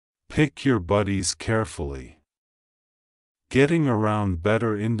Pick your buddies carefully. Getting around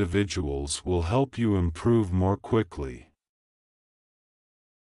better individuals will help you improve more quickly.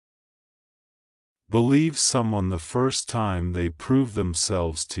 Believe someone the first time they prove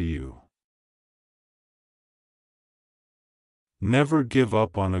themselves to you. Never give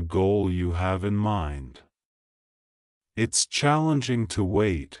up on a goal you have in mind. It's challenging to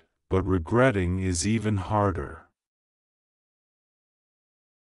wait, but regretting is even harder.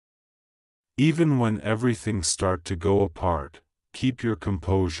 Even when everything starts to go apart, keep your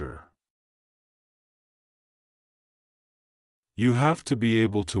composure. You have to be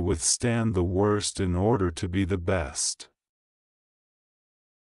able to withstand the worst in order to be the best.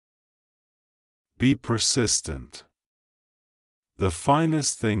 Be persistent. The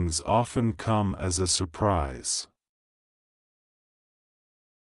finest things often come as a surprise.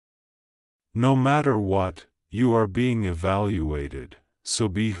 No matter what, you are being evaluated, so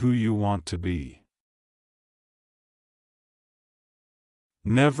be who you want to be.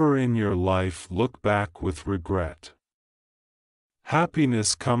 Never in your life look back with regret.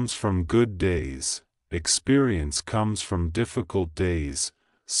 Happiness comes from good days, experience comes from difficult days,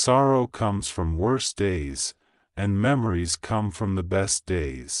 sorrow comes from worse days, and memories come from the best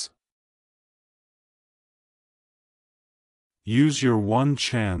days. Use your one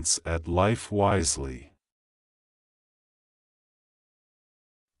chance at life wisely.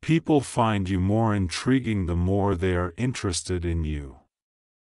 People find you more intriguing the more they are interested in you.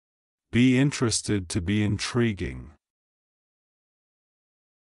 Be interested to be intriguing.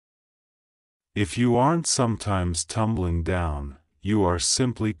 If you aren't sometimes tumbling down, you are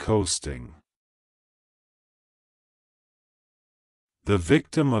simply coasting. The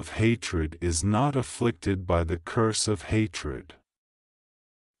victim of hatred is not afflicted by the curse of hatred.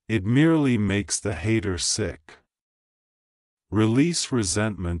 It merely makes the hater sick. Release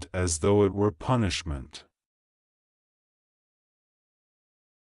resentment as though it were punishment.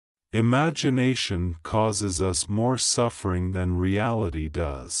 Imagination causes us more suffering than reality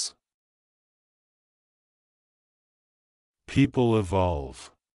does. People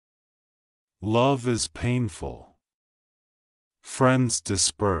evolve. Love is painful. Friends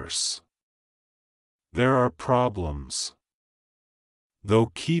disperse. There are problems.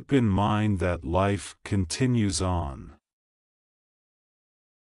 Though keep in mind that life continues on.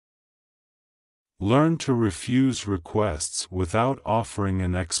 Learn to refuse requests without offering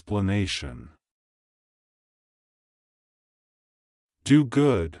an explanation. Do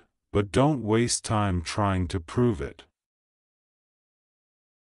good, but don't waste time trying to prove it.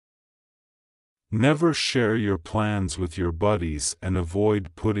 Never share your plans with your buddies and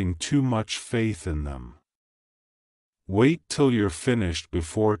avoid putting too much faith in them. Wait till you're finished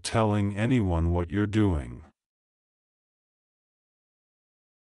before telling anyone what you're doing.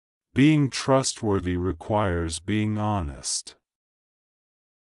 Being trustworthy requires being honest.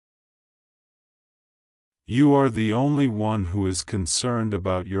 You are the only one who is concerned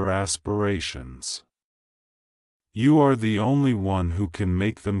about your aspirations. You are the only one who can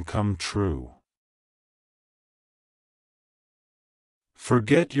make them come true.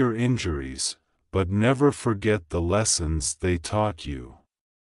 Forget your injuries, but never forget the lessons they taught you.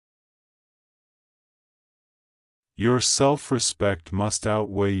 Your self-respect must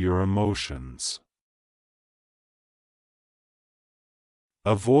outweigh your emotions.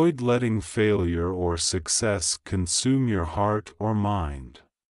 Avoid letting failure or success consume your heart or mind.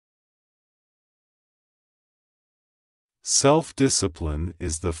 Self-discipline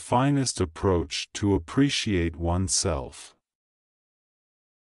is the finest approach to appreciate oneself.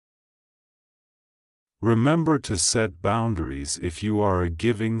 Remember to set boundaries if you are a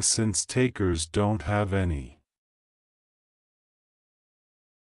giving, since takers don't have any.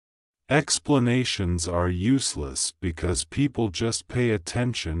 Explanations are useless because people just pay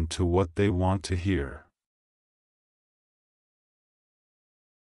attention to what they want to hear.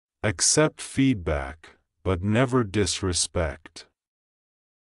 Accept feedback, but never disrespect.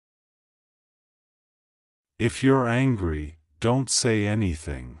 If you're angry, don't say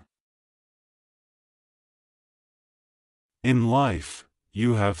anything. In life,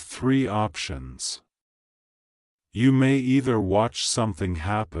 you have three options. You may either watch something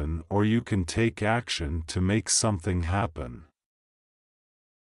happen or you can take action to make something happen.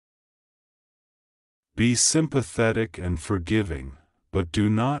 Be sympathetic and forgiving, but do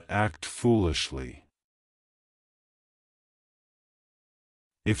not act foolishly.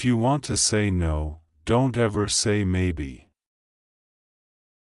 If you want to say no, don't ever say maybe.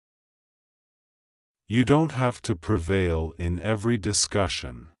 You don't have to prevail in every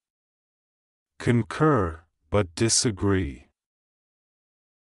discussion. Concur, but disagree.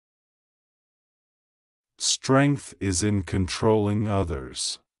 Strength is in controlling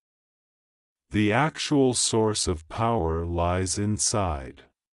others. The actual source of power lies inside.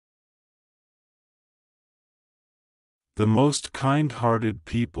 The most kind-hearted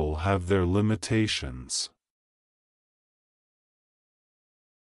people have their limitations.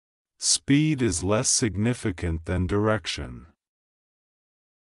 Speed is less significant than direction.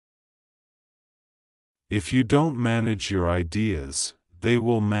 If you don't manage your ideas, they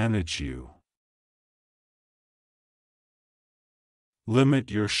will manage you. Limit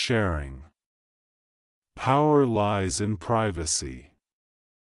your sharing. Power lies in privacy.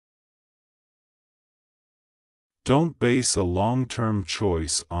 Don't base a long-term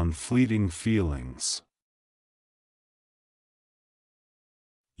choice on fleeting feelings.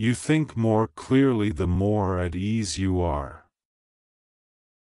 You think more clearly the more at ease you are.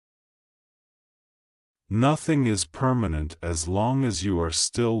 Nothing is permanent as long as you are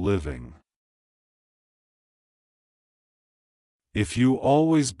still living. If you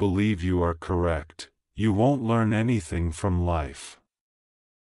always believe you are correct, you won't learn anything from life.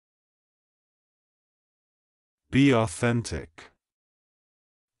 Be authentic.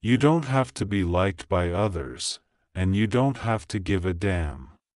 You don't have to be liked by others, and you don't have to give a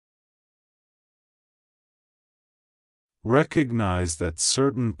damn. Recognize that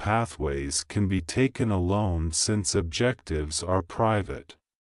certain pathways can be taken alone since objectives are private.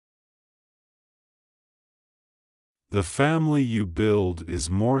 The family you build is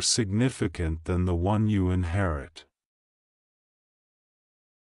more significant than the one you inherit.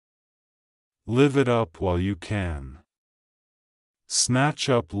 Live it up while you can. Snatch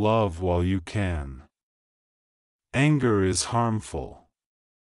up love while you can. Anger is harmful.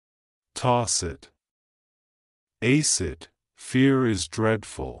 Toss it. Ace it. Fear is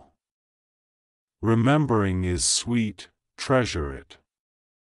dreadful. Remembering is sweet, treasure it.